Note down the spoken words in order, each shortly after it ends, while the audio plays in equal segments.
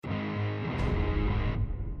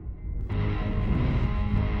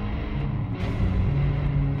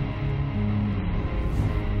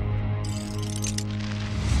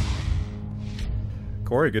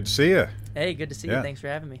Corey, good to see you. Hey, good to see you. Thanks for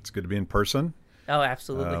having me. It's good to be in person. Oh,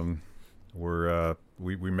 absolutely.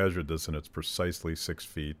 We measured this, and it's precisely 6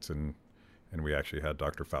 feet, and we actually had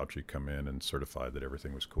Dr. Fauci come in and certify that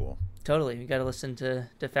everything was cool. Totally. You got to listen to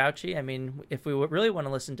Fauci. I mean, if we really want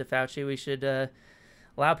to listen to Fauci, we should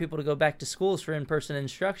allow people to go back to schools for in-person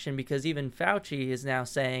instruction, because even Fauci is now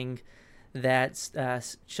saying that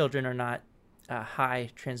children are not high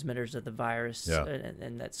transmitters of the virus,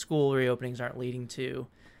 and that school reopenings aren't leading to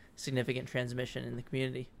significant transmission in the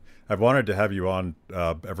community. I've wanted to have you on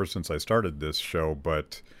ever since I started this show,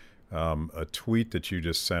 but a tweet that you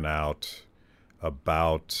just sent out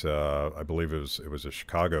about, I believe it was a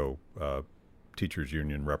Chicago teachers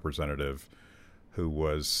union representative who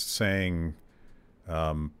was saying,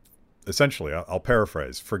 essentially, I'll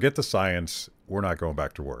paraphrase, forget the science, we're not going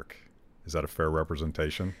back to work. Is that a fair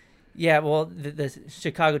representation? Yeah, well, the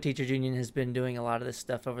Chicago Teachers Union has been doing a lot of this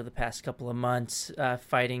stuff over the past couple of months,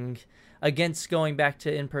 fighting against going back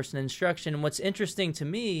to in-person instruction. And what's interesting to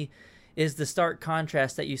me is the stark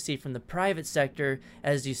contrast that you see from the private sector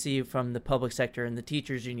as you see from the public sector and the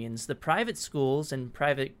teachers unions. The private schools and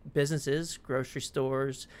private businesses, grocery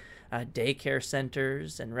stores, daycare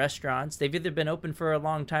centers and restaurants, they've either been open for a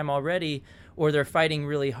long time already, or they're fighting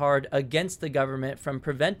really hard against the government from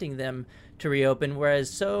preventing them to reopen, whereas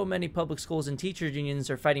so many public schools and teachers unions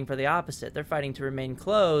are fighting for the opposite. They're fighting to remain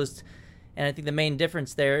closed. And I think the main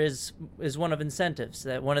difference there is one of incentives,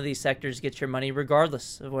 that one of these sectors gets your money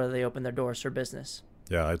regardless of whether they open their doors for business.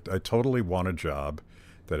 Yeah, I totally want a job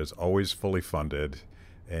that is always fully funded,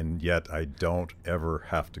 and yet I don't ever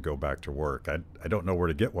have to go back to work. I don't know where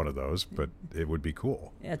to get one of those, but it would be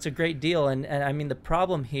cool. Yeah, it's a great deal. And I mean, the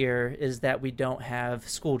problem here is that we don't have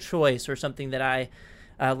school choice, or something that I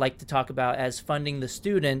like to talk about as funding the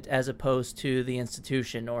student as opposed to the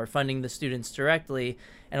institution, or funding the students directly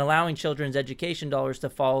and allowing children's education dollars to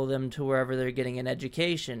follow them to wherever they're getting an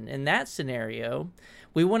education. In that scenario,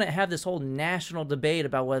 we wouldn't have this whole national debate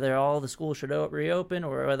about whether all the schools should reopen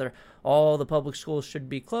or whether all the public schools should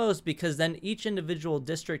be closed, because then each individual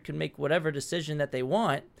district can make whatever decision that they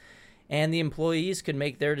want, and the employees could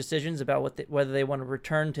make their decisions about whether they want to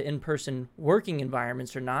return to in-person working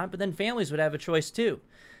environments or not. But then families would have a choice too.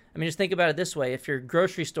 I mean, just think about it this way. If your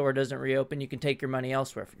grocery store doesn't reopen, you can take your money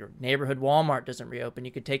elsewhere. If your neighborhood Walmart doesn't reopen,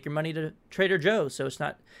 you could take your money to Trader Joe's. So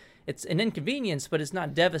it's an inconvenience, but it's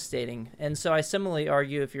not devastating. And so I similarly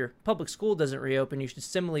argue, if your public school doesn't reopen, you should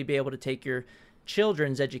similarly be able to take your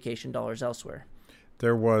children's education dollars elsewhere.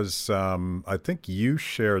 There was, I think you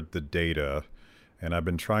shared the data, and I've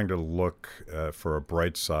been trying to look for a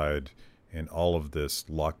bright side in all of this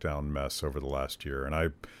lockdown mess over the last year. And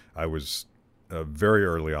I was very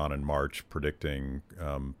early on in March predicting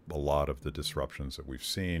a lot of the disruptions that we've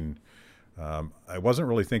seen. I wasn't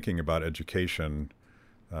really thinking about education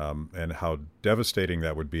and how devastating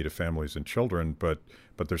that would be to families and children, but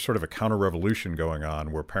there's sort of a counter-revolution going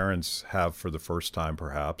on where parents have, for the first time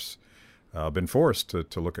perhaps, been forced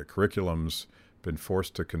to look at curriculums, been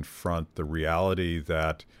forced to confront the reality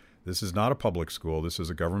that this is not a public school. This is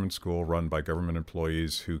a government school run by government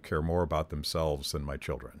employees who care more about themselves than my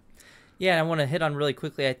children. Yeah, I want to hit on really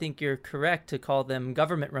quickly, I think you're correct to call them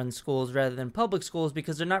government-run schools rather than public schools,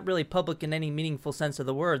 because they're not really public in any meaningful sense of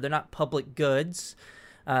the word. They're not public goods,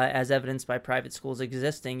 as evidenced by private schools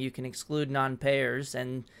existing. You can exclude non-payers,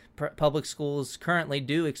 and public schools currently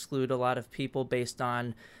do exclude a lot of people based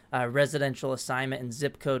on residential assignment and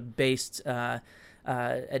zip code-based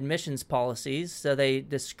admissions policies. So they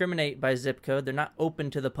discriminate by zip code. They're not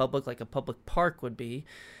open to the public like a public park would be.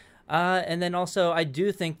 And then also, I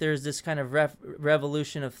do think there's this kind of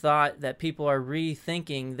revolution of thought that people are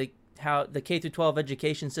rethinking how the K-12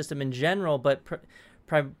 education system in general, but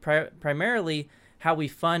primarily how we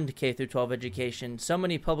fund K-12 education. So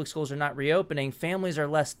many public schools are not reopening. Families are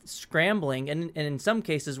less scrambling. And in some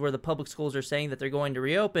cases where the public schools are saying that they're going to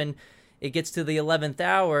reopen, it gets to the 11th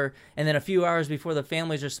hour, and then a few hours before the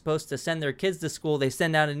families are supposed to send their kids to school, they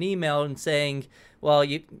send out an email and saying, well,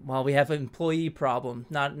 we have an employee problem.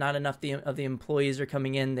 Not enough of the employees are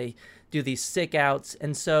coming in. They do these sick outs.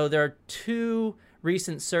 And so there are two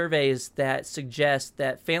recent surveys that suggest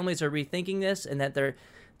that families are rethinking this, and that they're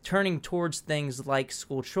turning towards things like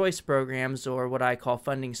school choice programs, or what I call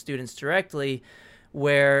funding students directly,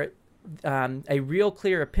 where a Real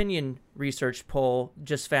Clear Opinion research poll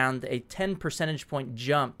just found a 10 percentage point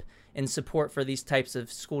jump in support for these types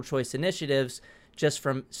of school choice initiatives just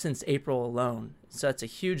since April alone. So that's a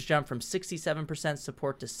huge jump from 67%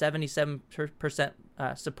 support to 77%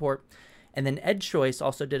 support. And then EdChoice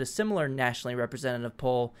also did a similar nationally representative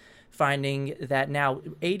poll, finding that now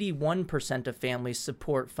 81% of families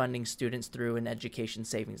support funding students through an education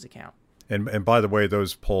savings account. And by the way,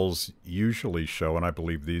 those polls usually show, and I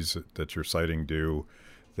believe these that you're citing do,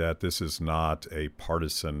 that this is not a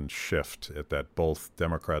partisan shift, that both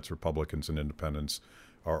Democrats, Republicans, and independents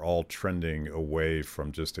are all trending away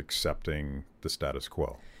from just accepting the status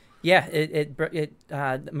quo. Yeah,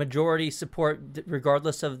 majority support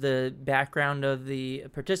regardless of the background of the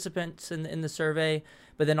participants in the survey.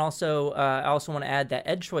 But then also, I also want to add that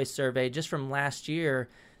EdChoice survey, just from last year,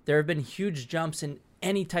 there have been huge jumps in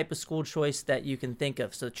any type of school choice that you can think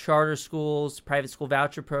of. So charter schools, private school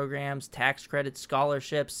voucher programs, tax credits,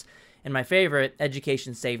 scholarships, and my favorite,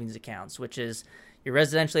 education savings accounts, which is you're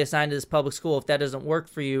residentially assigned to this public school. If that doesn't work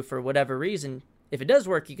for you for whatever reason, if it does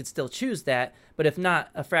work, you could still choose that. But if not,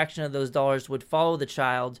 a fraction of those dollars would follow the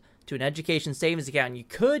child to an education savings account. And you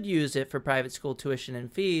could use it for private school tuition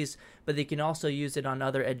and fees, but they can also use it on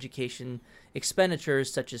other education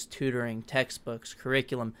expenditures such as tutoring, textbooks,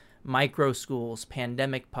 curriculum, micro schools,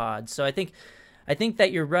 pandemic pods. So I think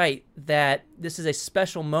that you're right that this is a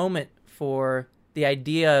special moment for the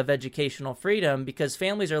idea of educational freedom, because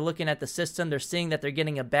families are looking at the system. They're seeing that they're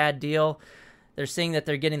getting a bad deal. They're seeing that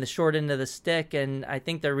they're getting the short end of the stick, and I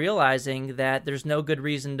think they're realizing that there's no good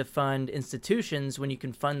reason to fund institutions when you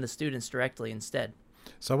can fund the students directly instead.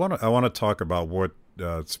 So I want to talk about what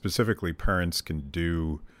specifically parents can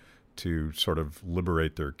do to sort of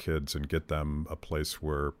liberate their kids and get them a place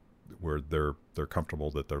where they're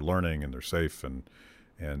comfortable, that they're learning and they're safe and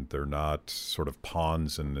they're not sort of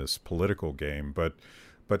pawns in this political game. But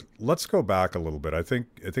let's go back a little bit. I think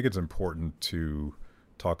it's important to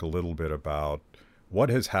talk a little bit about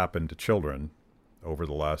what has happened to children over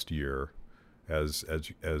the last year as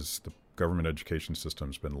the government education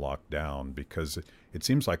system's been locked down, because it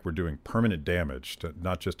seems like we're doing permanent damage to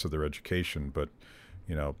not just to their education, but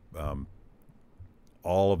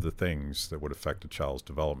all of the things that would affect a child's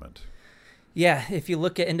development. Yeah, if you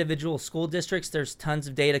look at individual school districts, there's tons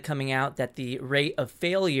of data coming out that the rate of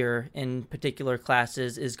failure in particular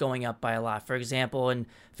classes is going up by a lot. For example, in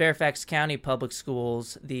Fairfax County Public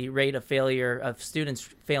Schools, the rate of failure of students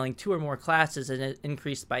failing 2 or more classes has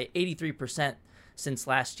increased by 83% since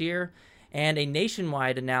last year. And a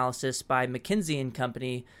nationwide analysis by McKinsey &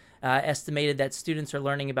 Company estimated that students are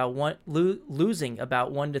learning about losing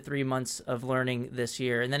about 1 to 3 months of learning this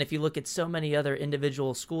year. And then if you look at so many other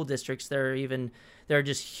individual school districts, there are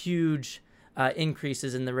just huge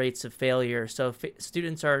increases in the rates of failure. So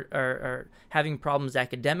students are having problems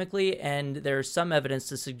academically, and there's some evidence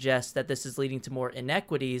to suggest that this is leading to more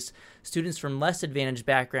inequities. Students from less advantaged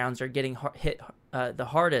backgrounds are getting hit the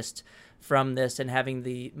hardest from this and having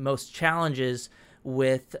the most challenges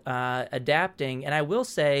with adapting. And I will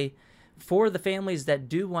say, for the families that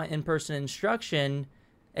do want in-person instruction,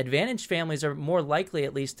 advantaged families are more likely,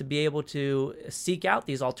 at least, to be able to seek out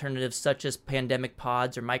these alternatives such as pandemic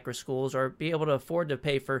pods or micro schools, or be able to afford to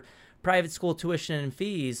pay for private school tuition and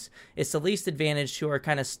fees. It's the least advantaged who are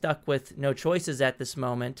kind of stuck with no choices at this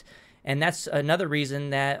moment. And that's another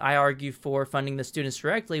reason that I argue for funding the students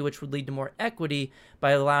directly, which would lead to more equity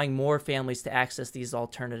by allowing more families to access these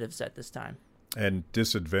alternatives at this time. And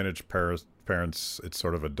disadvantaged parents, it's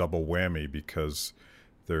sort of a double whammy, because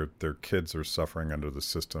their kids are suffering under the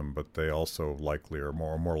system, but they also likely are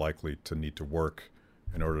more likely to need to work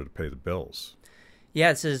in order to pay the bills.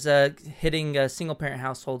 Yeah, this is hitting single-parent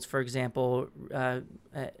households, for example, at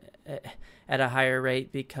a higher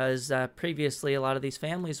rate, because previously a lot of these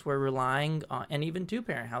families were relying on, and even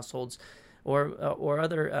two-parent households or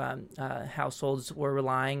other households were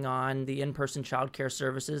relying on the in-person child care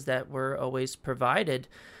services that were always provided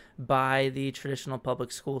by the traditional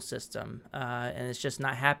public school system. And it's just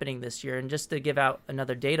not happening this year. And just to give out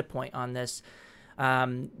another data point on this,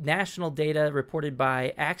 national data reported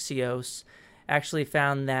by Axios actually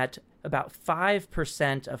found that about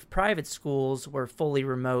 5% of private schools were fully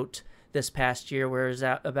remote this past year, whereas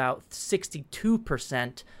about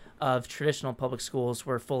 62% of traditional public schools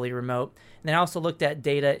were fully remote. And then I also looked at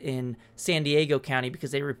data in San Diego County,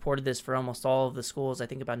 because they reported this for almost all of the schools. I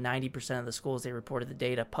think about 90% of the schools, they reported the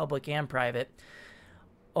data, public and private.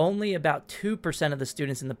 Only about 2% of the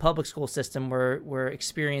students in the public school system were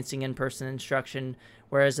experiencing in-person instruction,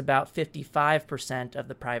 whereas about 55% of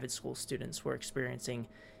the private school students were experiencing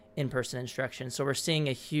in-person instruction. So we're seeing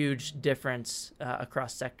a huge difference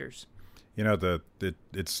across sectors. You know,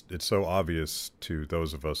 it's so obvious to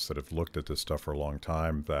those of us that have looked at this stuff for a long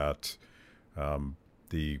time that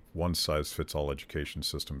the one-size-fits-all education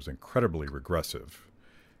system is incredibly regressive,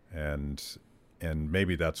 and and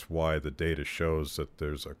maybe that's why the data shows that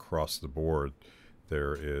there's across the board,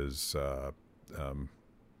 there is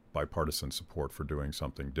bipartisan support for doing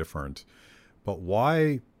something different. But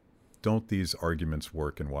why don't these arguments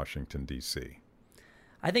work in Washington, D.C.?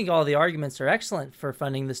 I think all the arguments are excellent for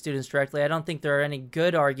funding the students directly. I don't think there are any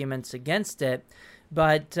good arguments against it.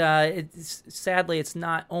 But sadly, it's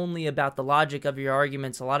not only about the logic of your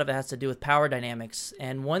arguments. A lot of it has to do with power dynamics.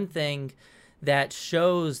 And one thing that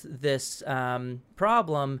shows this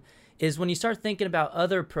problem is when you start thinking about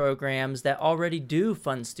other programs that already do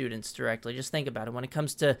fund students directly. Just think about it. When it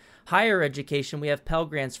comes to higher education, we have Pell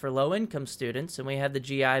Grants for low-income students, and we have the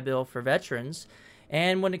GI Bill for veterans.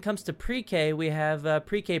 And when it comes to pre-K, we have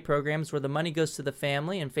pre-K programs where the money goes to the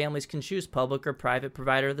family, and families can choose public or private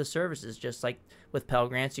provider of the services. Just like with Pell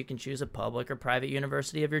Grants, you can choose a public or private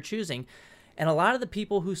university of your choosing. And a lot of the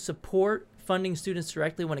people who support funding students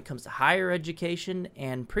directly when it comes to higher education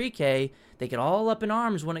and pre-K, they get all up in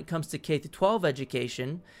arms when it comes to K-12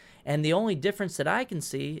 education. And the only difference that I can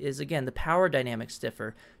see is, again, the power dynamics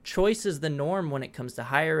differ. Choice is the norm when it comes to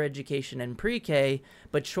higher education and pre-K,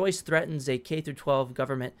 but choice threatens a K-12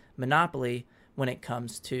 government monopoly when it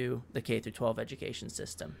comes to the K-12 education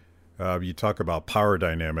system. You talk about power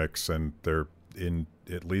dynamics, and they're in,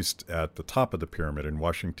 at least at the top of the pyramid in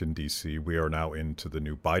Washington, D.C., we are now into the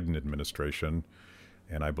new Biden administration.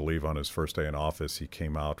 And I believe on his first day in office, he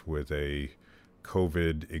came out with a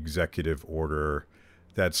COVID executive order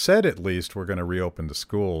that said at least we're going to reopen the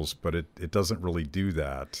schools, but it doesn't really do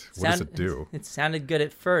that. What does it do? It sounded good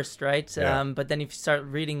at first, right? Yeah. But then if you start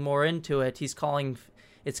reading more into it, it's kind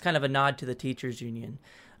of a nod to the teachers union.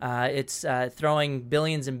 It's throwing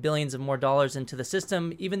billions and billions of more dollars into the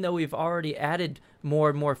system, even though we've already added more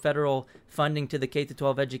and more federal funding to the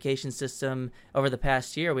K-12 education system over the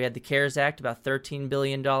past year. We had the CARES Act, about $13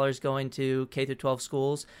 billion going to K-12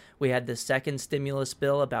 schools. We had the second stimulus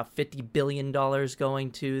bill, about $50 billion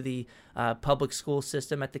going to the public school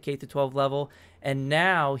system at the K-12 level. And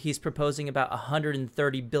now he's proposing about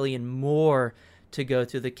 $130 billion more to go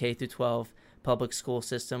through the K-12 public school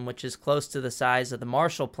system, which is close to the size of the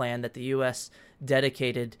Marshall Plan that the U.S.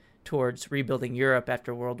 dedicated towards rebuilding Europe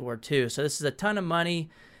after World War II. So this is a ton of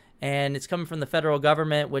money, and it's coming from the federal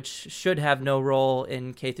government, which should have no role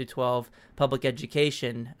in K-12 public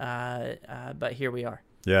education, but here we are.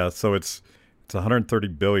 Yeah, so it's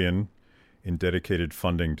 $130 billion in dedicated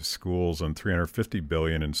funding to schools and $350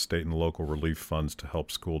 billion in state and local relief funds to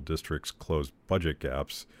help school districts close budget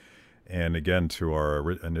gaps. And again, to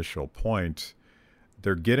our initial point,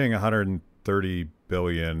 they're getting $130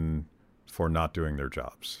 billion for not doing their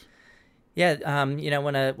jobs. Yeah,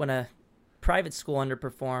 when a private school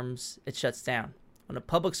underperforms, it shuts down. When a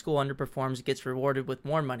public school underperforms, it gets rewarded with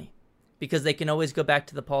more money, because they can always go back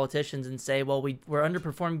to the politicians and say, well, we're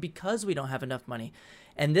underperforming because we don't have enough money.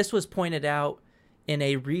 And this was pointed out in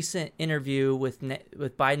a recent interview with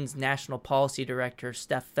Biden's National Policy Director,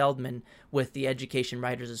 Steph Feldman, with the Education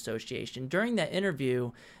Writers Association. During that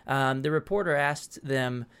interview, the reporter asked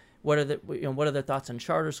them, what are their thoughts on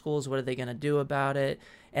charter schools? What are they going to do about it?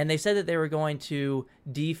 And they said that they were going to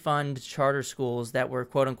defund charter schools that were,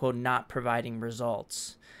 quote unquote, not providing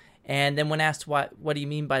results. And then when asked what do you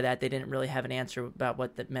mean by that, they didn't really have an answer about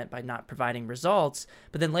what that meant by not providing results.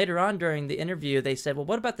 But then later on during the interview, they said, well,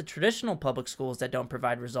 what about the traditional public schools that don't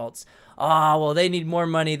provide results? Well, they need more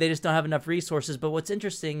money. They just don't have enough resources. But what's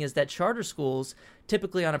interesting is that charter schools,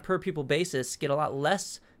 typically on a per-pupil basis, get a lot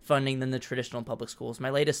less funding than the traditional public schools.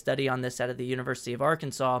 My latest study on this out of the University of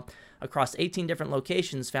Arkansas, across 18 different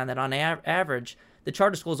locations, found that on average, the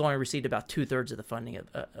charter schools only received about 2/3 of the funding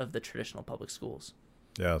of the traditional public schools.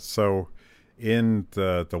 Yeah, so in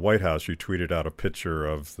the White House, you tweeted out a picture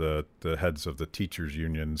of the heads of the teachers'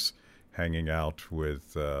 unions hanging out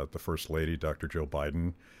with the First Lady, Dr. Jill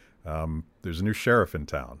Biden. There's a new sheriff in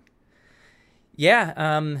town.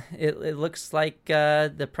 Yeah, it looks like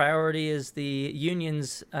the priority is the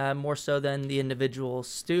unions more so than the individual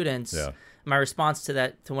students. Yeah. My response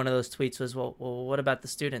to one of those tweets was, well, what about the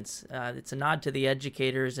students? It's a nod to the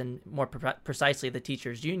educators and more precisely the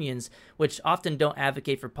teachers' unions, which often don't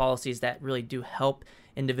advocate for policies that really do help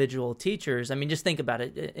individual teachers. I mean, just think about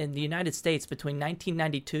it. In the United States, between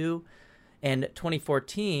 1992 and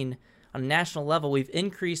 2014, on a national level, we've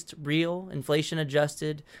increased real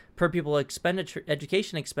inflation-adjusted per-pupil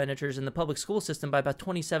education expenditures in the public school system by about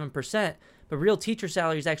 27%, but real teacher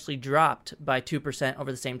salaries actually dropped by 2%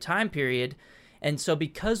 over the same time period. And so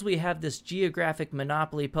because we have this geographic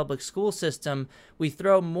monopoly public school system, we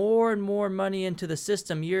throw more and more money into the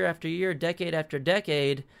system year after year, decade after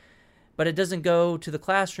decade, but it doesn't go to the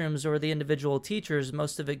classrooms or the individual teachers.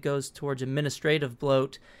 Most of it goes towards administrative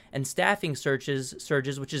bloat and staffing surges,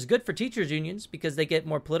 which is good for teachers' unions because they get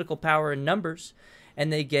more political power in numbers,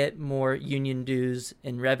 and they get more union dues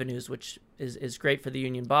and revenues, which is great for the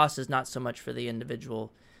union bosses, not so much for the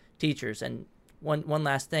individual teachers. And one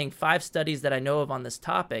last thing, 5 studies that I know of on this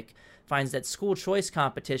topic finds that school choice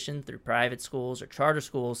competition through private schools or charter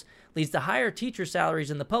schools leads to higher teacher salaries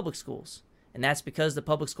in the public schools. And that's because the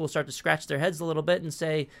public schools start to scratch their heads a little bit and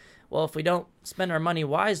say, well, if we don't spend our money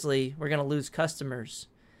wisely, we're going to lose customers.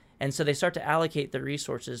 And so they start to allocate their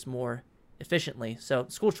resources more efficiently. So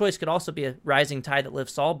school choice could also be a rising tide that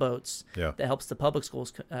lifts all boats that helps the public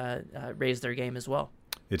schools raise their game as well.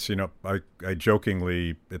 It's, I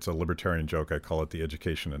jokingly, it's a libertarian joke, I call it the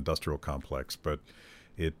education industrial complex, but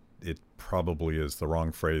it probably is the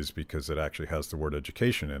wrong phrase because it actually has the word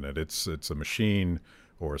education in it. It's a machine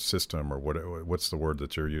or a system, or what's the word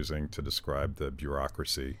that you're using to describe the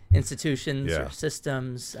bureaucracy? Institutions or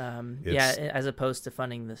systems, as opposed to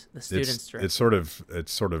funding the students directly.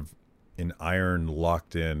 It's sort of an iron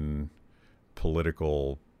locked in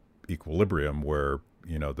political equilibrium where,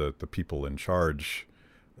 the people in charge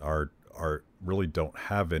are really don't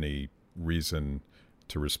have any reason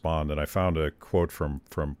to respond. And I found a quote from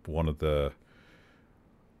one of the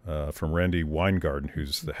from Randy Weingarten,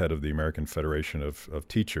 who's the head of the American Federation of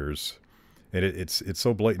Teachers. And it's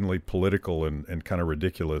so blatantly political and kind of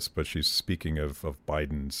ridiculous, but she's speaking of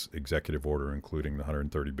Biden's executive order, including the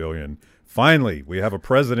 $130 billion. Finally, we have a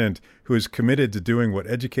president who is committed to doing what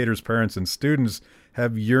educators, parents, and students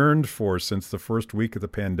have yearned for since the first week of the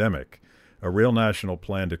pandemic, a real national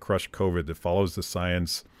plan to crush COVID that follows the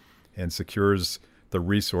science and secures the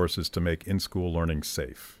resources to make in-school learning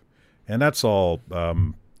safe. And that's all,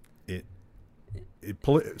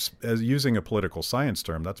 as using a political science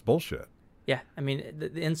term, that's bullshit. Yeah, I mean,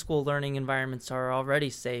 the in-school learning environments are already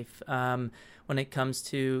safe. When it comes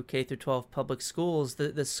to K through 12 public schools,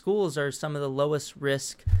 the schools are some of the lowest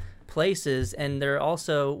risk places, and they're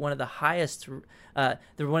also one of the highest.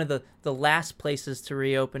 They're one of the last places to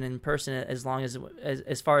reopen in person,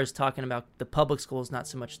 as far as talking about the public schools, not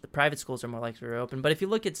so much the private schools are more likely to reopen. But if you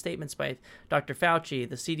look at statements by Dr. Fauci,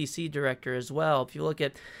 the CDC director as well, if you look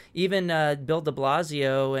at even Bill de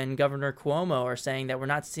Blasio and Governor Cuomo are saying that we're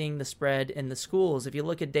not seeing the spread in the schools. If you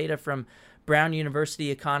look at data from Brown University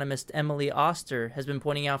economist Emily Oster has been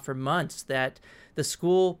pointing out for months that the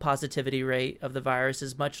school positivity rate of the virus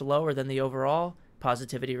is much lower than the overall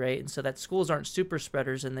positivity rate, and so that schools aren't super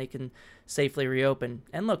spreaders and they can safely reopen.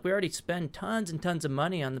 And look, we already spend tons and tons of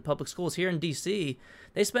money on the public schools. Here in D.C.,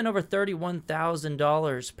 they spend over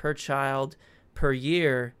 $31,000 per child per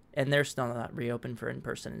year, and they're still not reopened for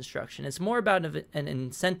in-person instruction. It's more about an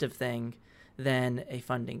incentive thing than a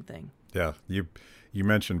funding thing. Yeah, you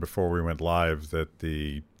mentioned before we went live that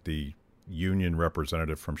the union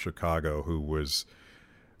representative from Chicago who was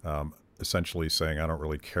essentially saying, I don't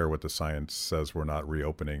really care what the science says, we're not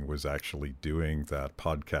reopening, was actually doing that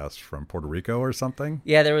podcast from Puerto Rico or something?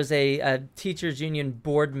 Yeah, there was a teachers union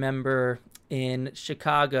board member in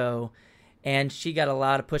Chicago, and she got a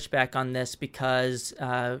lot of pushback on this because,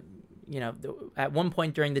 at one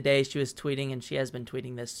point during the day she was tweeting, and she has been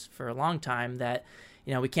tweeting this for a long time, that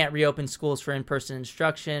we can't reopen schools for in-person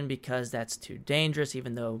instruction because that's too dangerous,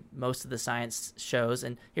 even though most of the science shows.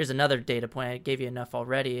 And here's another data point. I gave you enough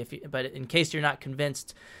already. But in case you're not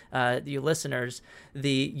convinced, you listeners,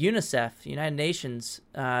 the UNICEF, the United Nations,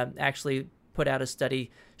 actually put out a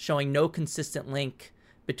study showing no consistent link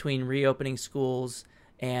between reopening schools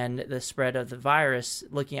and the spread of the virus,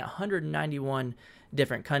 looking at 191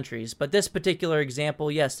 different countries. But this particular example,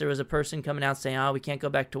 yes, there was a person coming out saying, we can't go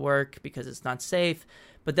back to work because it's not safe.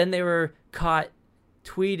 But then they were caught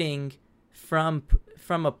tweeting from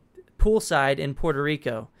a poolside in Puerto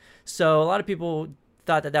Rico. So a lot of people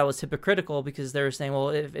thought that was hypocritical because they were saying, well,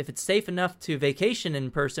 if it's safe enough to vacation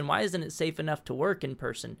in person, why isn't it safe enough to work in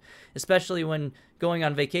person? Especially when going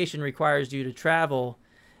on vacation requires you to travel,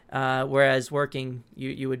 whereas working,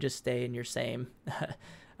 you would just stay in your same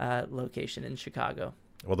location in Chicago.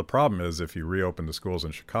 Well, the problem is if you reopen the schools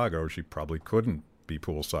in Chicago, she probably couldn't be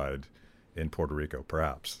poolside in Puerto Rico,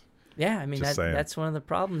 perhaps. Yeah, I mean, that's one of the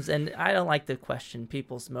problems. And I don't like to question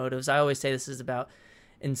people's motives. I always say this is about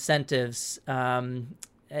incentives.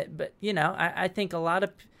 But, I think a lot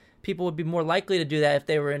of people would be more likely to do that if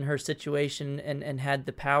they were in her situation and had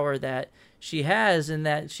the power that she has, and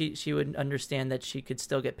that she would understand that she could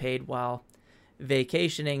still get paid while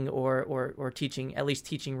vacationing or teaching, at least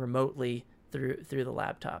teaching remotely through the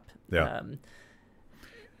laptop. Yeah.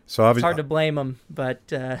 So It's hard to blame them, but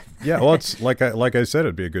yeah, well, it's like I said,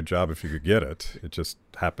 it'd be a good job if you could get it. It just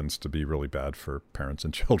happens to be really bad for parents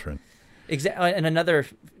and children. Exactly. And another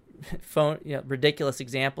ridiculous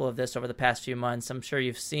example of this over the past few months, I'm sure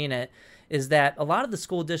you've seen it, is that a lot of the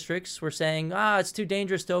school districts were saying, it's too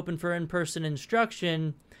dangerous to open for in-person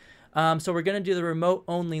instruction, so we're going to do the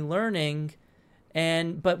remote-only learning,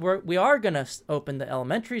 but we are going to open the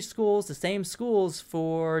elementary schools, the same schools,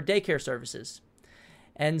 for daycare services.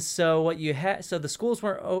 And so the schools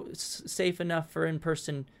weren't safe enough for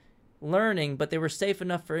in-person learning, but they were safe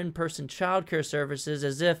enough for in-person childcare services,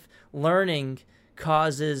 as if learning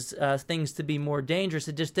causes things to be more dangerous.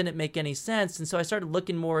 It just didn't make any sense. And so I started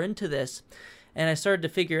looking more into this, and I started to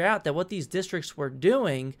figure out that what these districts were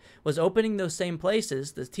doing was opening those same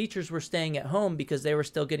places. The teachers were staying at home because they were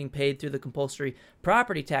still getting paid through the compulsory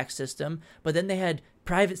property tax system, but then they had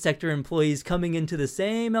private sector employees coming into the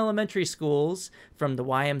same elementary schools from the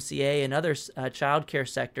YMCA and other child care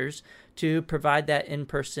sectors to provide that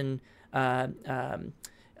in-person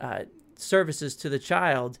services to the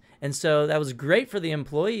child. And so that was great for the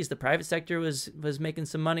employees. The private sector was making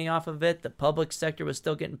some money off of it. The public sector was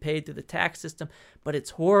still getting paid through the tax system. But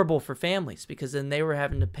it's horrible for families, because then they were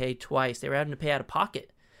having to pay twice. They were having to pay out of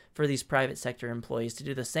pocket for these private sector employees to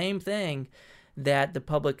do the same thing that the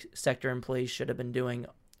public sector employees should have been doing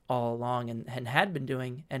all along and had been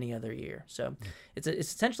doing any other year. So it's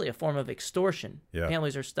essentially a form of extortion. Yeah.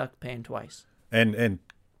 Families are stuck paying twice. And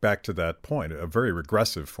back to that point, a very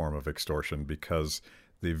regressive form of extortion, because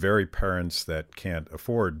the very parents that can't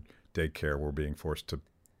afford daycare were being forced to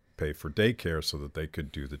pay for daycare so that they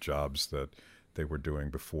could do the jobs that they were doing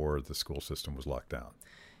before the school system was locked down.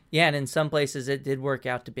 Yeah, and in some places it did work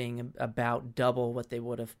out to being about double what they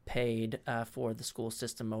would have paid for the school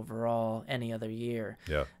system overall any other year.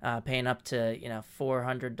 Yeah, paying up to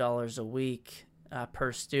 $400 a week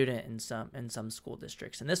per student in some school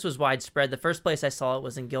districts. And this was widespread. The first place I saw it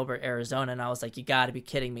was in Gilbert, Arizona, and I was like, you got to be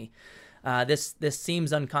kidding me. This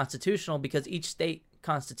seems unconstitutional, because each state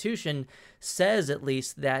constitution says, at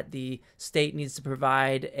least, that the state needs to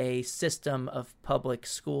provide a system of public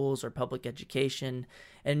schools or public education.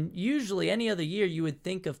 And usually any other year you would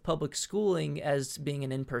think of public schooling as being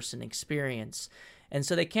an in-person experience. And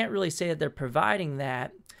so they can't really say that they're providing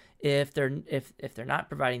that if they're not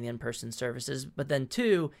providing the in-person services. But then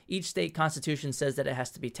two, each state constitution says that it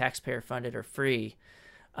has to be taxpayer funded or free.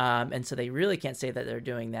 And so they really can't say that they're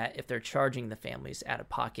doing that if they're charging the families out of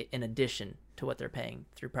pocket in addition to what they're paying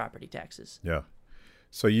through property taxes. Yeah.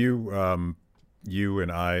 So you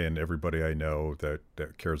and I and everybody I know that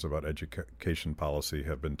cares about education policy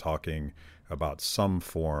have been talking about some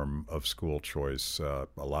form of school choice,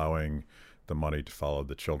 allowing the money to follow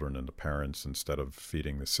the children and the parents instead of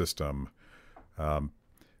feeding the system.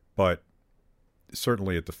 But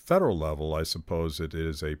certainly at the federal level, I suppose it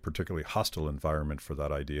is a particularly hostile environment for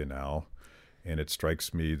that idea now. And it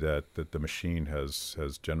strikes me that the machine has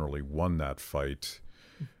generally won that fight.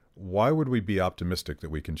 Why would we be optimistic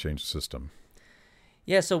that we can change the system?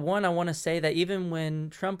 Yeah, so one, I want to say that even when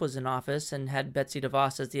Trump was in office and had Betsy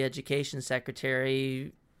DeVos as the education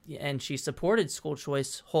secretary, and she supported school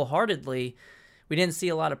choice wholeheartedly, we didn't see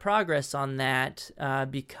a lot of progress on that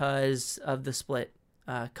because of the split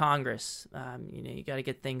Congress. You got to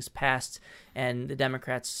get things passed, and the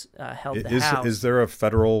Democrats held the House. Is there a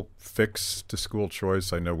federal fix to school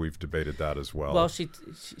choice? I know we've debated that as well. Well,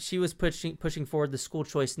 she was pushing forward the School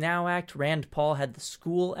Choice Now Act. Rand Paul had the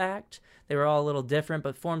School Act. They were all a little different,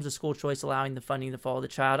 but forms of school choice allowing the funding to follow the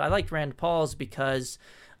child. I liked Rand Paul's because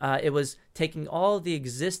it was taking all of the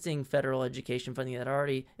existing federal education funding that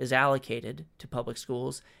already is allocated to public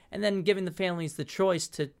schools and then giving the families the choice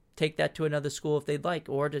to take that to another school if they'd like,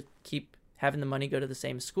 or to keep having the money go to the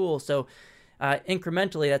same school. So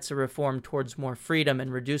incrementally, that's a reform towards more freedom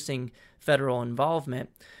and reducing federal involvement.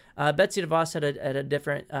 Betsy DeVos had a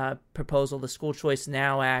different proposal, the School Choice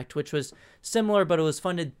Now Act, which was similar, but it was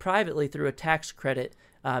funded privately through a tax credit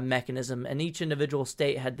mechanism, and each individual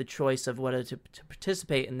state had the choice of whether to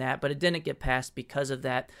participate in that, but it didn't get passed because of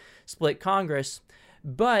that split Congress.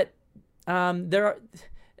 But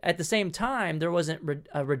at the same time, there wasn't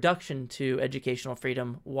a reduction to educational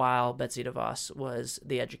freedom while Betsy DeVos was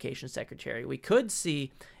the education secretary. We could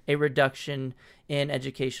see a reduction in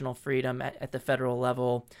educational freedom at the federal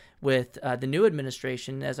level with the new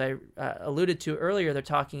administration. As I alluded to earlier, they're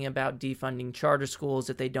talking about defunding charter schools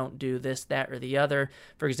if they don't do this, that, or the other.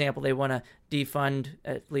 For example, they want to defund,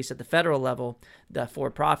 at least at the federal level, the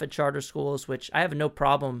for-profit charter schools, which I have no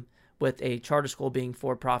problem with a charter school being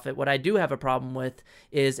for profit. What I do have a problem with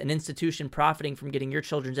is an institution profiting from getting your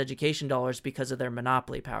children's education dollars because of their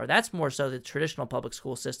monopoly power. That's more so the traditional public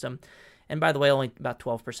school system. And by the way, only about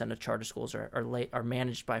 12% of charter schools are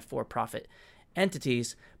managed by for-profit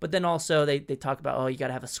entities. But then also they talk about, oh, you got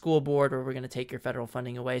to have a school board or we're going to take your federal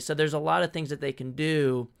funding away. So there's a lot of things that they can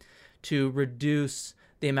do to reduce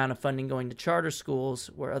the amount of funding going to charter schools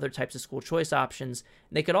or other types of school choice options.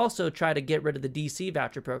 They could also try to get rid of the DC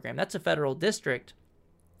voucher program. That's a federal district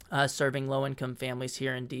serving low-income families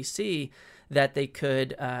here in DC that they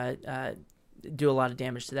could do a lot of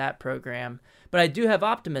damage to that program. But I do have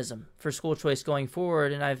optimism for school choice going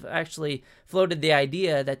forward, and I've actually floated the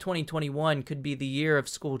idea that 2021 could be the year of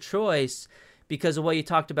school choice because of what you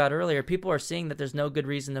talked about earlier. People are seeing that there's no good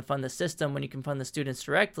reason to fund the system when you can fund the students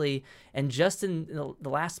directly. And just in the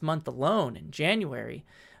last month alone, in January,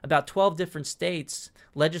 about 12 different states,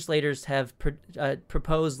 legislators have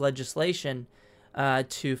proposed legislation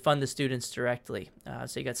to fund the students directly.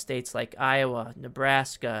 So you got states like Iowa,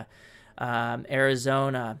 Nebraska,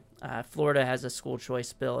 Arizona, Florida has a school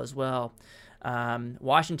choice bill as well.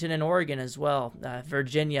 Washington and Oregon as well,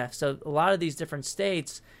 Virginia. So a lot of these different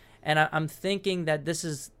states. And I'm thinking that this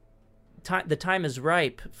is the time is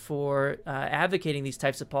ripe for advocating these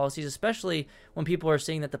types of policies, especially when people are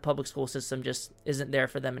seeing that the public school system just isn't there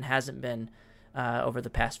for them and hasn't been over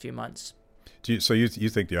the past few months. So you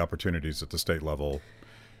think the opportunities at the state level,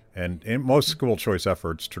 and in most school choice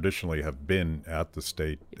efforts traditionally have been at the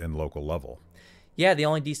state and local level? Yeah, the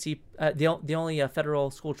only the only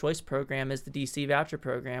federal school choice program is the DC voucher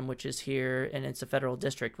program, which is here, and it's a federal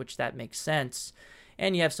district, which that makes sense.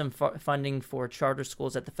 And you have some funding for charter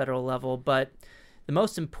schools at the federal level, but the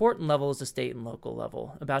most important level is the state and local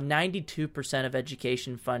level. About 92% of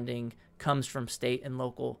education funding comes from state and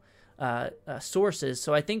local sources.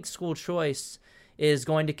 So I think school choice is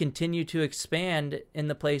going to continue to expand in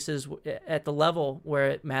the places at the level where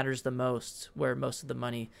it matters the most, where most of the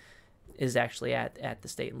money is actually at the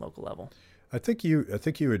state and local level. I think you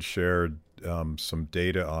had shared some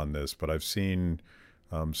data on this, but I've seen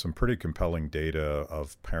some pretty compelling data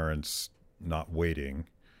of parents not waiting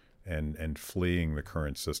and fleeing the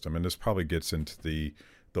current system. And this probably gets into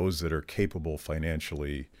those that are capable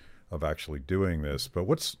financially of actually doing this. But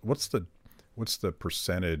what's the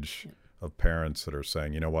percentage of parents that are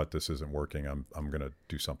saying, you know what, this isn't working, I'm going to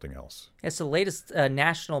do something else? Yes, the latest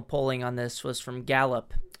national polling on this was from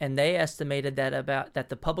Gallup, and they estimated that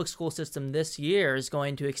the public school system this year is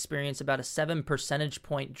going to experience about a 7 percentage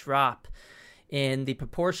point drop in the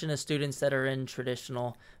proportion of students that are in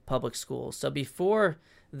traditional public schools. So before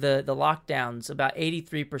the lockdowns, about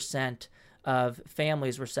 83% of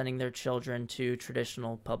families were sending their children to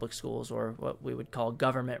traditional public schools, or what we would call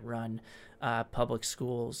government-run public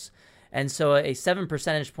schools. And so a 7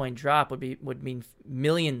 percentage point drop would mean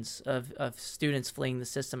millions of students fleeing the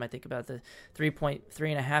system. I think about the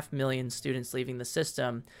 3.5 million students leaving the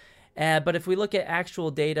system. But if we look at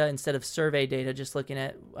actual data instead of survey data, just looking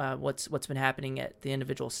at what's been happening at the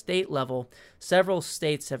individual state level, several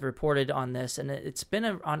states have reported on this, and it's been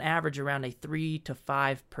on average around a 3 to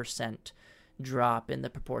 5% drop in the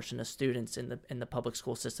proportion of students in the public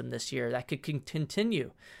school system this year. That could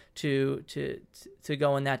continue to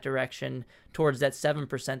go in that direction towards that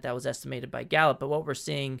 7% that was estimated by Gallup. But what we're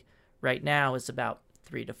seeing right now is about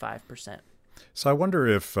 3 to 5%. So I wonder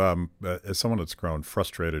if, as someone that's grown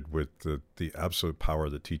frustrated with the absolute power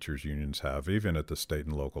that teachers unions have, even at the state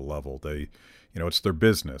and local level, it's their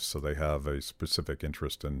business, so they have a specific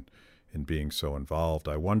interest in being so involved.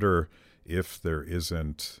 I wonder if there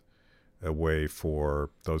isn't a way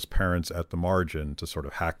for those parents at the margin to sort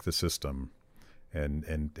of hack the system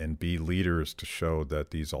and be leaders to show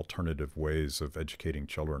that these alternative ways of educating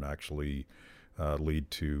children actually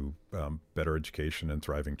lead to better education and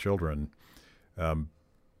thriving children.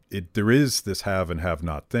 There is this have and have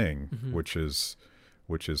not thing, mm-hmm. which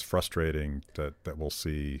is frustrating that we'll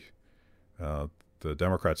see the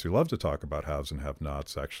Democrats who love to talk about haves and have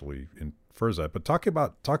nots actually infers that. But talk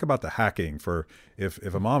about the hacking for if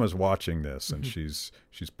a mom is watching this and mm-hmm.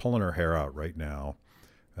 she's pulling her hair out right now,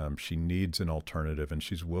 she needs an alternative and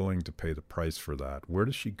she's willing to pay the price for that. Where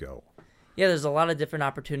does she go? Yeah, there's a lot of different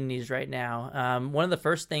opportunities right now. One of the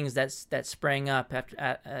first things that sprang up after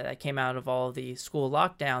that came out of all of the school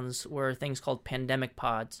lockdowns were things called pandemic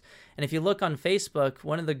pods. And if you look on Facebook,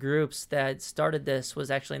 one of the groups that started this was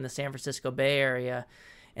actually in the San Francisco Bay Area,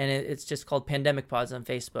 and it's just called Pandemic Pods on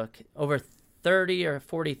Facebook. Over 30 or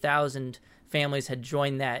 40,000 families had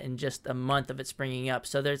joined that in just a month of it springing up.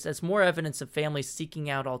 So that's more evidence of families seeking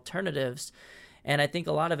out alternatives. And I think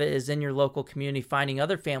a lot of it is in your local community, finding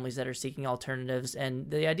other families that are seeking alternatives. And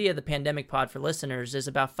the idea of the Pandemic Pod for listeners is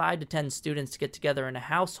about 5 to 10 students to get together in a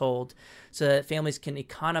household so that families can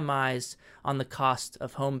economize on the cost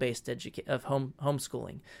of home-based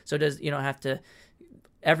homeschooling. So you don't have to.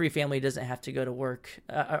 Every family doesn't have to go to work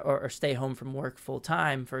or stay home from work full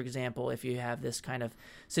time, for example, if you have this kind of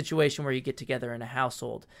situation where you get together in a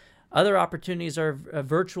household. Other opportunities are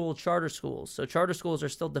virtual charter schools. So charter schools are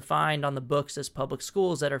still defined on the books as public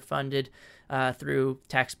schools that are funded through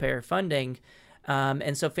taxpayer funding.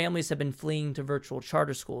 And so families have been fleeing to virtual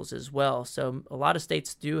charter schools as well. So a lot of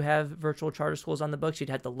states do have virtual charter schools on the books.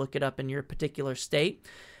 You'd have to look it up in your particular state.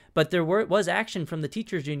 But there was action from the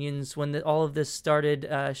teachers' unions when all of this started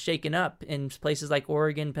shaking up in places like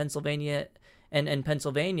Oregon, Pennsylvania, and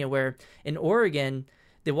Pennsylvania, where in Oregon,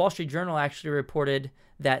 the Wall Street Journal actually reported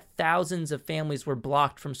that thousands of families were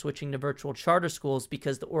blocked from switching to virtual charter schools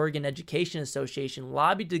because the Oregon Education Association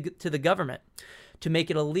lobbied to the government to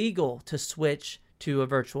make it illegal to switch to a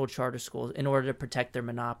virtual charter school in order to protect their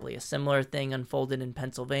monopoly. A similar thing unfolded in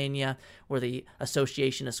Pennsylvania, where the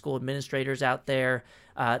Association of School Administrators out there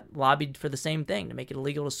lobbied for the same thing, to make it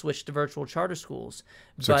illegal to switch to virtual charter schools.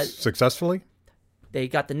 But successfully? They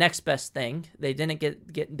got the next best thing. They didn't they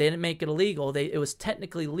didn't make it illegal. It was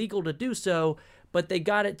technically legal to do so, but they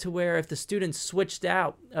got it to where if the students switched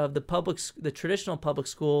out of the traditional public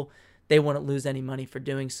school, they wouldn't lose any money for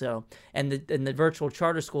doing so. And the virtual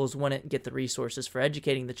charter schools wouldn't get the resources for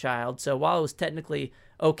educating the child. So while it was technically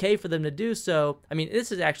okay for them to do so, I mean,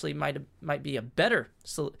 this is actually might be a better.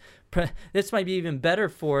 So this might be even better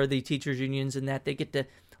for the teachers unions in that they get to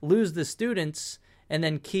lose the students and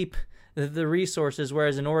then keep the resources,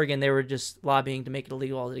 whereas in Oregon, they were just lobbying to make it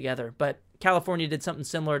illegal altogether. But California did something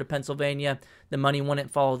similar to Pennsylvania. The money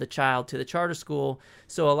wouldn't follow the child to the charter school.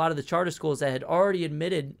 So a lot of the charter schools that had already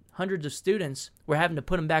admitted hundreds of students were having to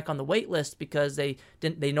put them back on the wait list because they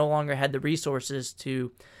no longer had the resources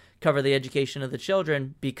to cover the education of the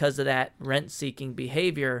children because of that rent-seeking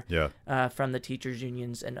behavior from the teachers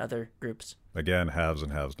unions and other groups. Again, haves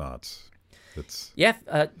and have-nots.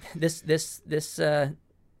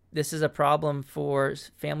 This is a problem for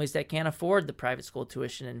families that can't afford the private school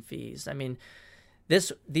tuition and fees. I mean,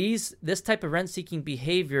 this type of rent-seeking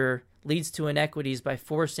behavior leads to inequities by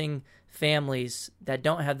forcing families that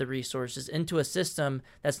don't have the resources into a system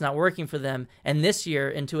that's not working for them, and this year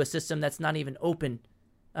into a system that's not even open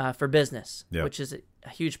for business, which is a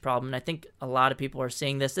huge problem. And I think a lot of people are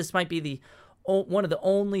seeing this. This might be one of the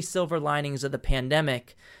only silver linings of the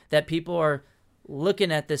pandemic, that people are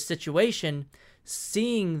looking at this situation,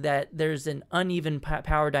 seeing that there's an uneven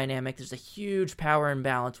power dynamic. There's a huge power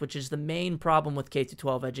imbalance, which is the main problem with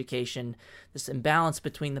K-12 education, this imbalance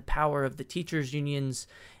between the power of the teachers unions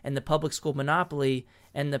and the public school monopoly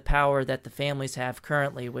and the power that the families have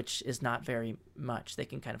currently, which is not very much. They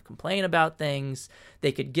can kind of complain about things.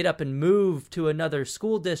 They could get up and move to another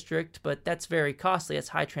school district, but that's very costly. That's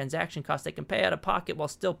high transaction costs. They can pay out of pocket while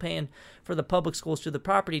still paying for the public schools through the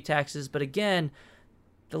property taxes. But again,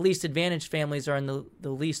 the least advantaged families are in the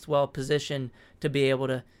least well positioned to be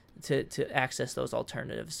able to access those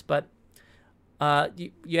alternatives. But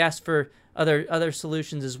you asked for other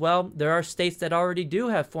solutions as well. There are states that already do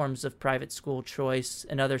have forms of private school choice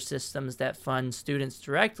and other systems that fund students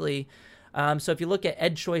directly. So if you look at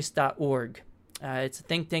edchoice.org, it's a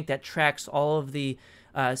think tank that tracks all of the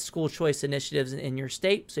school choice initiatives in your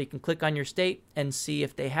state. So you can click on your state and see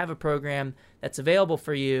if they have a program that's available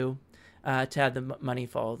for you to have the money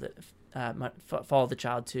follow the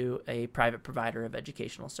child to a private provider of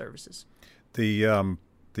educational services.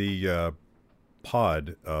 The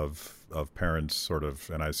pod of parents sort of,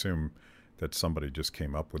 and I assume that somebody just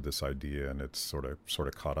came up with this idea and it's sort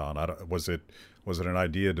of caught on. Was it an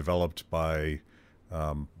idea developed by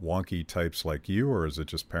wonky types like you, or is it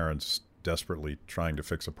just parents desperately trying to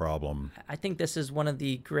fix a problem? I think this is one of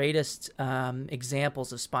the greatest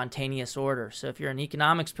examples of spontaneous order. So if you're an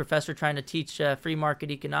economics professor trying to teach free market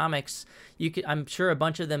economics, I'm sure a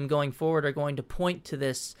bunch of them going forward are going to point to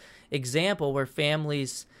this example where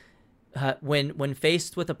families, when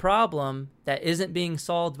faced with a problem that isn't being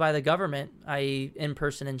solved by the government, i.e.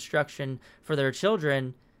 in-person instruction for their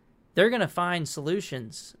children, they're going to find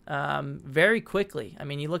solutions very quickly. I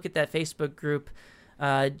mean, you look at that Facebook group,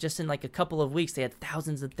 just in like a couple of weeks, they had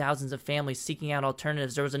thousands and thousands of families seeking out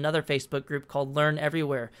alternatives. There was another Facebook group called Learn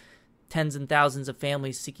Everywhere, tens and thousands of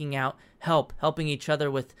families seeking out helping each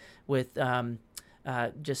other with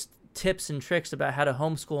just tips and tricks about how to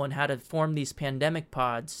homeschool and how to form these pandemic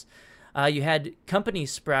pods. You had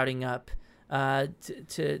companies sprouting up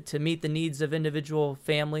to meet the needs of individual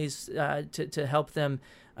families, to help them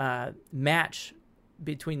match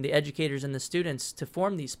between the educators and the students to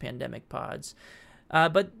form these pandemic pods.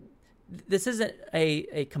 But this isn't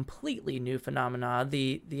a completely new phenomena.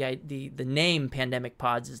 The name pandemic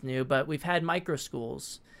pods is new, but we've had micro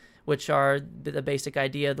schools, which are the basic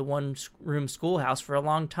idea of the one-room schoolhouse for a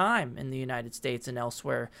long time in the United States and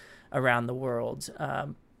elsewhere around the world.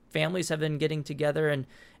 Families have been getting together and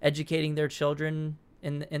educating their children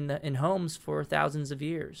in homes for thousands of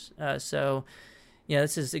years. So,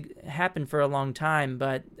 this has happened for a long time,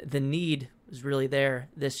 but the need was really there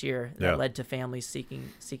this year that led to families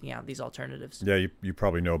seeking out these alternatives. Yeah, you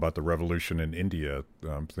probably know about the revolution in India.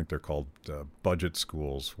 I think they're called budget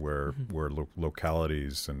schools, where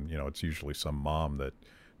localities, and it's usually some mom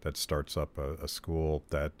that starts up a school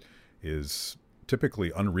that is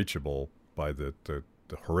typically unreachable by the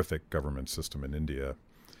horrific government system in India.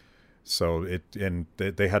 So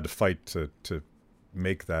they had to fight to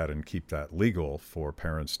make that and keep that legal for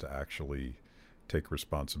parents to actually take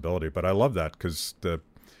responsibility. But I love that because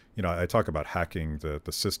I talk about hacking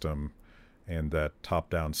the system and that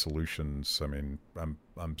top-down solutions. I mean,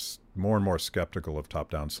 I'm more and more skeptical of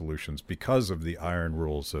top-down solutions because of the iron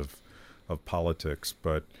rules of politics.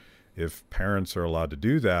 But if parents are allowed to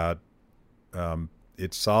do that,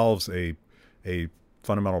 it solves a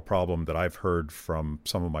fundamental problem that I've heard from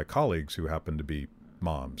some of my colleagues who happen to be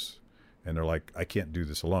moms. And they're like, I can't do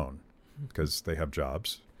this alone because they have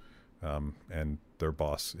jobs. And their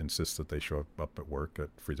boss insists that they show up at work at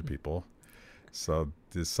Free the People. So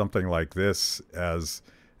there's something like this as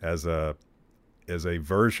a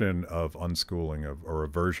version of unschooling or a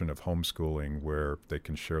version of homeschooling where they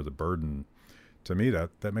can share the burden. To me,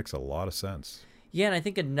 that makes a lot of sense. Yeah, and I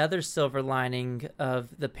think another silver lining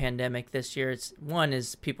of the pandemic this year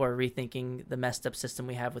is people are rethinking the messed up system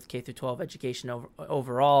we have with K through 12 education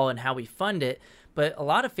overall and how we fund it. But a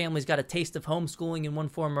lot of families got a taste of homeschooling in one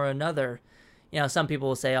form or another. Some people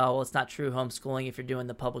will say, "Oh, well, it's not true homeschooling if you're doing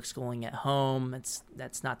the public schooling at home.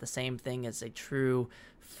 That's not the same thing as a true,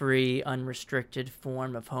 free, unrestricted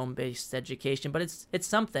form of home-based education." But it's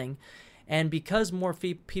something, and because more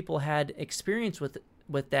people had experience with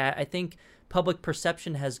that, I think public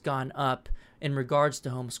perception has gone up in regards to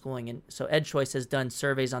homeschooling. And so EdChoice has done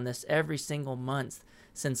surveys on this every single month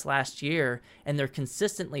since last year, and they're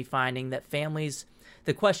consistently finding that families,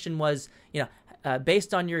 the question was,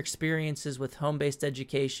 based on your experiences with home-based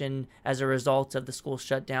education as a result of the school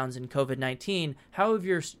shutdowns and COVID-19, how have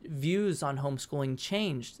your views on homeschooling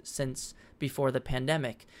changed since before the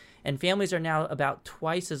pandemic? And families are now about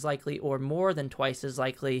twice as likely or more than twice as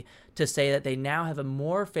likely to say that they now have a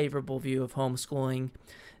more favorable view of homeschooling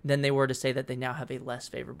than they were to say that they now have a less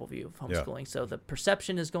favorable view of homeschooling. Yeah. So the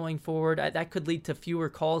perception is going forward. That could lead to fewer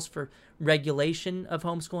calls for regulation of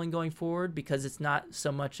homeschooling going forward because it's not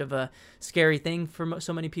so much of a scary thing for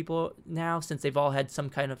so many people now since they've all had some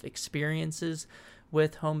kind of experiences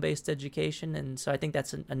with home-based education. And so I think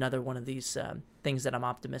that's another one of these things that I'm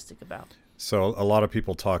optimistic about. So a lot of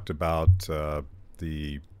people talked about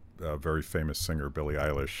the very famous singer Billie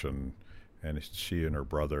Eilish, and she and her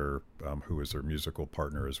brother, who is her musical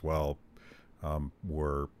partner as well,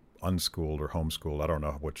 were unschooled or homeschooled. I don't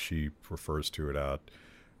know what she refers to it at.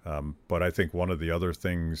 But I think one of the other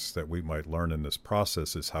things that we might learn in this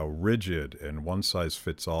process is how rigid and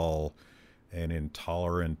one-size-fits-all and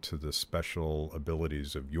intolerant to the special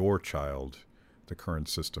abilities of your child the current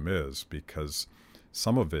system is, because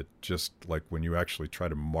some of it, just like when you actually try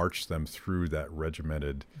to march them through that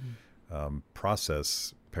regimented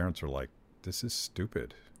process, parents are like, this is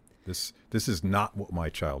stupid. This is not what my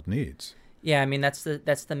child needs. Yeah, I mean that's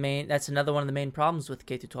another one of the main problems with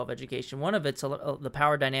K through 12 education. One of it's the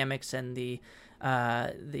power dynamics and the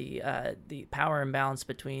power imbalance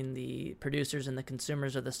between the producers and the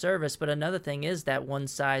consumers of the service. But another thing is that one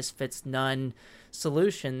size fits none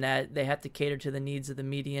solution, that they have to cater to the needs of the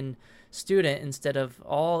median student instead of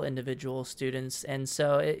all individual students. And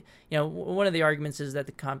so, one of the arguments is that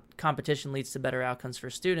the competition leads to better outcomes for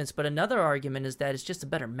students. But another argument is that it's just a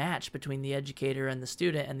better match between the educator and the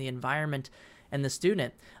student and the environment and the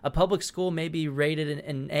student. A public school may be rated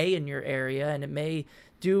an A in your area, and it may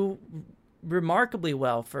do remarkably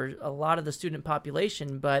well for a lot of the student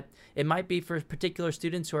population, but it might be for particular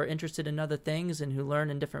students who are interested in other things and who learn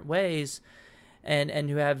in different ways and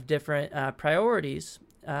who have different priorities.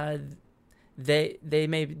 They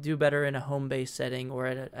may do better in a home-based setting or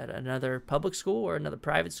at another public school or another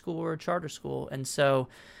private school or a charter school. And so,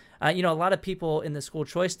 a lot of people in the school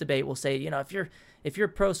choice debate will say, if you're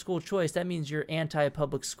pro-school choice, that means you're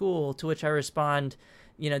anti-public school, to which I respond,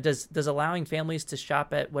 does allowing families to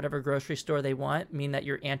shop at whatever grocery store they want mean that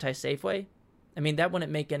you're anti-Safeway? I mean, that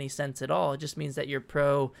wouldn't make any sense at all. It just means that you're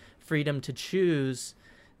pro freedom to choose,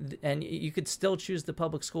 and you could still choose the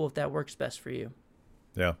public school if that works best for you.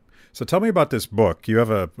 Yeah. So tell me about this book. You have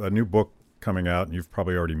a new book coming out, and you've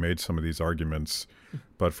probably already made some of these arguments,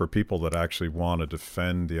 but for people that actually want to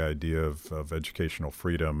defend the idea of educational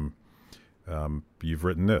freedom, you've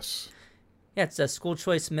written this. Yeah, it's a School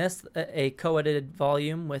Choice Myths, a co-edited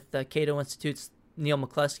volume with Cato Institute's Neil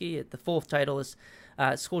McCluskey. The full title is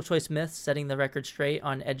School Choice Myths, Setting the Record Straight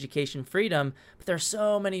on Education Freedom. But there are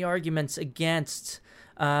so many arguments against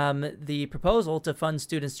the proposal to fund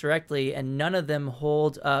students directly, and none of them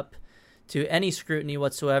hold up to any scrutiny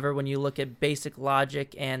whatsoever when you look at basic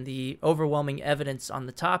logic and the overwhelming evidence on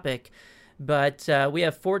the topic. But we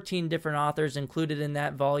have 14 different authors included in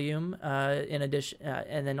that volume, in addition,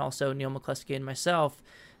 and then also Neil McCluskey and myself,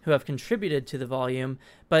 who have contributed to the volume.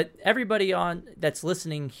 But everybody that's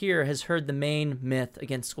listening here has heard the main myth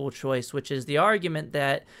against school choice, which is the argument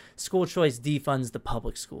that school choice defunds the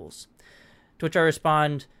public schools. To which I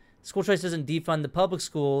respond, school choice doesn't defund the public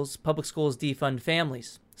schools defund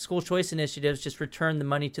families. School choice initiatives just return the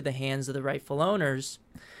money to the hands of the rightful owners,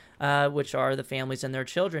 which are the families and their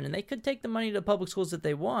children. And they could take the money to public schools if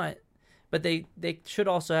they want, but they should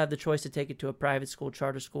also have the choice to take it to a private school,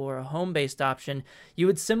 charter school, or a home-based option. You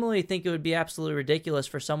would similarly think it would be absolutely ridiculous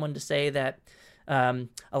for someone to say that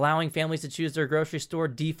allowing families to choose their grocery store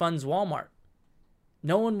defunds Walmart.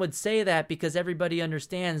 No one would say that because everybody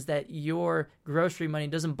understands that your grocery money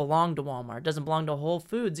doesn't belong to Walmart. It doesn't belong to Whole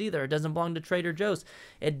Foods either. It doesn't belong to Trader Joe's.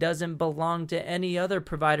 It doesn't belong to any other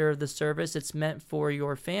provider of the service. It's meant for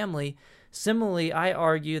your family. Similarly, I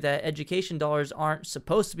argue that education dollars aren't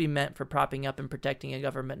supposed to be meant for propping up and protecting a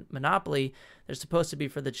government monopoly. They're supposed to be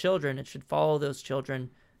for the children. It should follow those children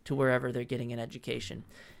to wherever they're getting an education.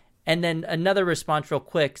 And then another response real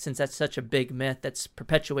quick, since that's such a big myth that's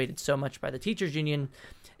perpetuated so much by the teachers union,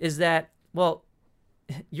 is that, well,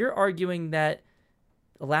 you're arguing that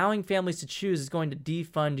allowing families to choose is going to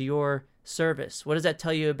defund your service. What does that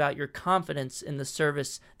tell you about your confidence in the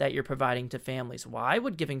service that you're providing to families? Why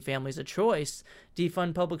would giving families a choice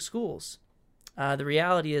defund public schools? The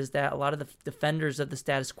reality is that a lot of the defenders of the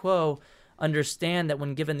status quo understand that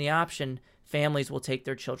when given the option, families will take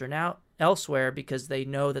their children out elsewhere because they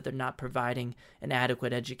know that they're not providing an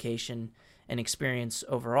adequate education and experience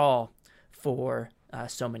overall for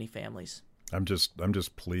so many families. I'm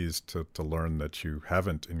just pleased to learn that you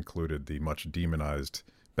haven't included the much demonized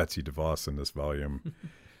Betsy DeVos in this volume.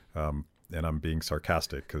 And I'm being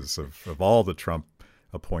sarcastic because of all the Trump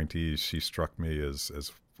appointees, she struck me as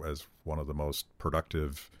one of the most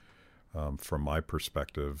productive from my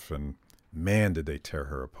perspective. And man, did they tear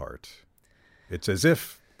her apart. It's as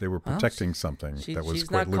if they were protecting something that was she's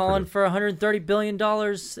quite not calling lucrative. for $130 billion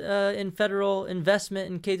in federal investment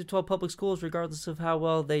in K-12 public schools, regardless of how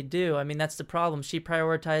well they do. I mean, that's the problem. She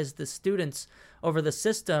prioritized the students over the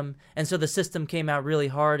system, and so the system came out really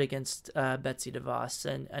hard against Betsy DeVos,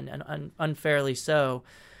 and unfairly so.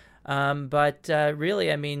 But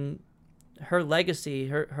really, I mean, her legacy,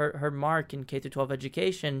 her mark in K-12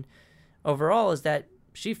 education overall is that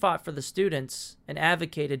she fought for the students and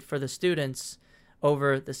advocated for the students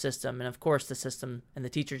over the system. And of course, the system and the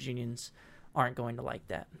teachers unions aren't going to like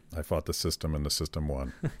that. I fought the system and the system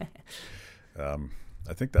won.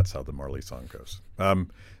 I think that's how the Marley song goes.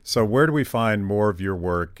 So where do we find more of your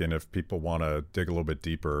work? And if people want to dig a little bit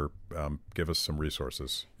deeper, give us some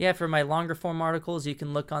resources. Yeah, for my longer form articles, you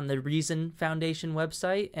can look on the Reason Foundation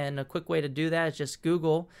website. And a quick way to do that is just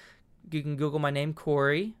Google. You can Google my name,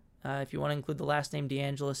 Corey. If you want to include the last name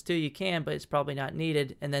DeAngelis too, you can, but it's probably not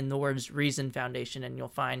needed. And then the words Reason Foundation, and you'll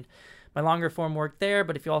find my longer form work there.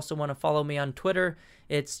 But if you also want to follow me on Twitter,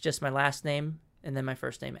 it's just my last name and then my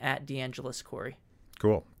first name, at DeAngelis Corey.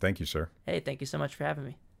 Cool. Thank you, sir. Hey, thank you so much for having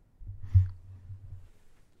me.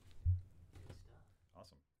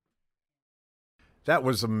 Awesome. That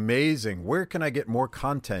was amazing. Where can I get more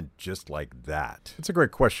content just like that? It's a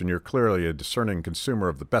great question. You're clearly a discerning consumer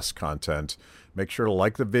of the best content. Make sure to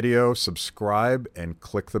like the video, subscribe, and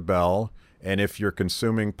click the bell. And if you're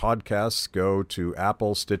consuming podcasts, go to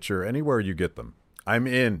Apple, Stitcher, anywhere you get them. I'm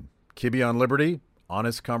in. Kibbe on Liberty,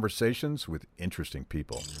 honest conversations with interesting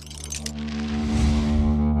people.